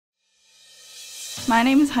My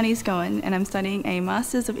name is Honeys Goen and I'm studying a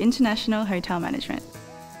Masters of International Hotel Management.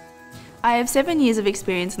 I have 7 years of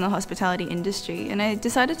experience in the hospitality industry and I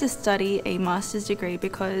decided to study a master's degree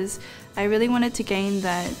because I really wanted to gain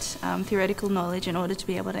that theoretical knowledge in order to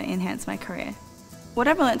be able to enhance my career. What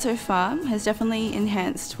I've learned so far has definitely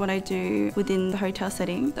enhanced what I do within the hotel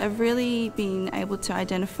setting. I've really been able to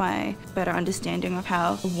identify better understanding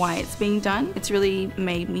of why it's being done. It's really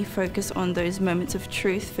made me focus on those moments of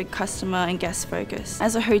truth for customer and guest focus.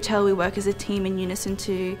 As a hotel, we work as a team in unison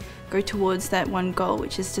to go towards that one goal,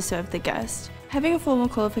 which is to serve the guest. Having a formal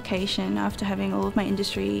qualification after having all of my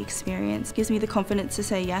industry experience gives me the confidence to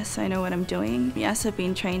say, yes, I know what I'm doing. Yes, I've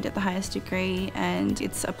been trained at the highest degree and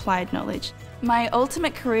it's applied knowledge. My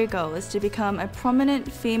ultimate career goal is to become a prominent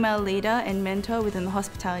female leader and mentor within the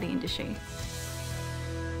hospitality industry.